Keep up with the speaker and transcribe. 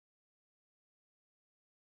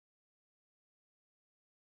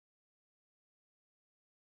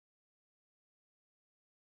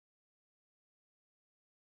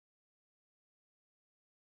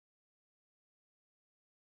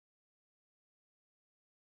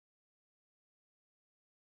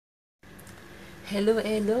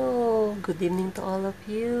Hello. Good evening to all of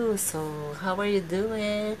you. So, how are you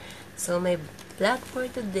doing? So, my vlog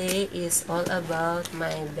for today is all about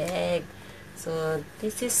my bag. So,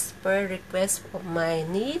 this is per request of my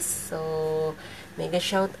niece. So, mega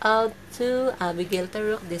shout out to Abigail.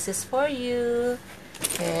 This is for you.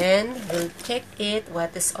 And we'll check it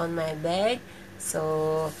what is on my bag.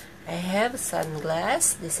 So, I have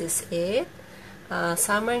sunglass. This is it.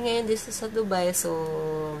 Summer ngayon, this is sa Dubai.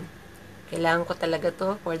 So, kailangan ko talaga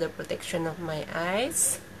to for the protection of my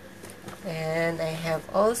eyes. And I have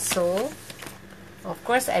also, of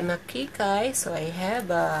course, I'm a kikay. So, I have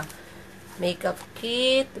a makeup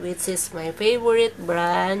kit, which is my favorite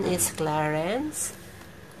brand is Clarence.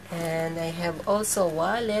 And I have also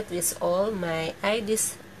wallet with all my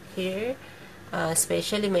IDs here.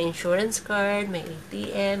 Especially my insurance card, my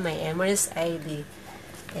ATM, my Emirates ID.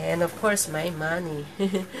 And of course, my money.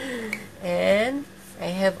 And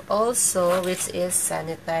I have also, which is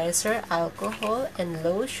sanitizer, alcohol, and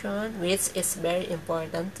lotion, which is very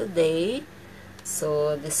important today.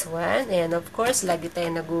 So, this one. And of course, lagi tayo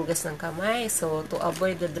nagugas ng kamay. So, to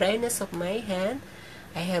avoid the dryness of my hand,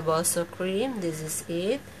 I have also cream. This is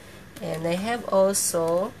it. And I have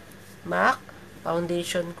also MAC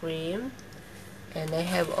foundation cream. And I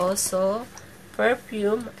have also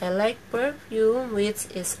perfume. I like perfume, which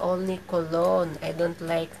is only cologne. I don't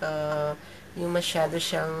like yung masyado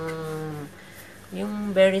siyang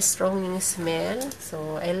yung very strong yung smell.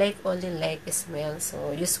 So, I like only like smell.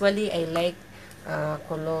 So, usually, I like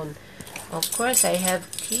cologne. Of course, I have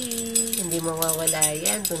key. Hindi mawawala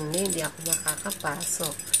yan. Hindi ako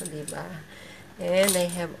makakapasok. Diba? And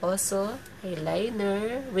I have also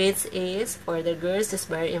eyeliner, which is, for the girls,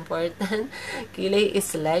 is very important. Kilay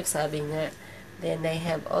is life, sabi nga. Then, I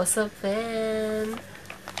have also pen.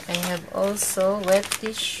 I have also wet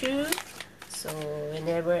tissue. So,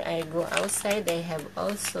 whenever I go outside, I have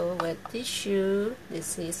also wet tissue.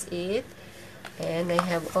 This is it. And I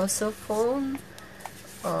have also phone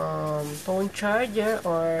charger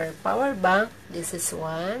or power bank. This is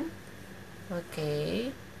one.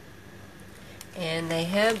 Okay. And I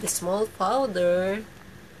have the small powder.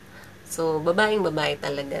 So, babaeng-babae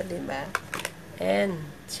talaga, diba? And,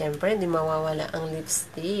 syempre, hindi mawawala ang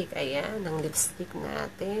lipstick. Ayan, ang lipstick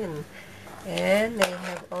natin. And I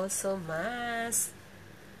have also mask.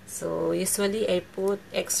 So, usually, I put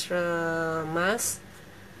extra mask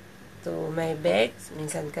to my bag.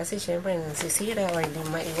 Minsan kasi, syempre, nasisira or hindi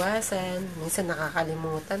maiwasan. Minsan,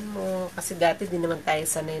 nakakalimutan mo. Kasi dati, din naman tayo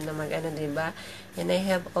sanay na mag-ano, diba? And I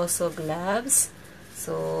have also gloves.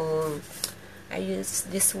 So, I use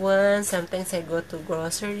this one. Sometimes, I go to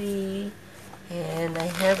grocery. And I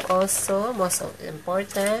have also, most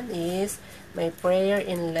important is my prayer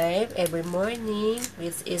in life every morning,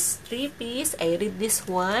 which is 3 piece. I read this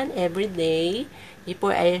one every day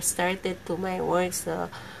before I started to my work. So,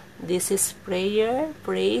 this is prayer,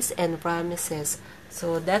 praise, and promises.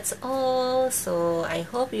 So, that's all. So, I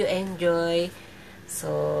hope you enjoy.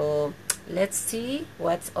 So, let's see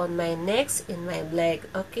what's on my next in my blog.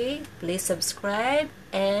 Okay, please subscribe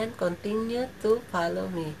and continue to follow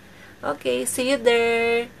me. Okay, see you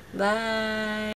there. Bye.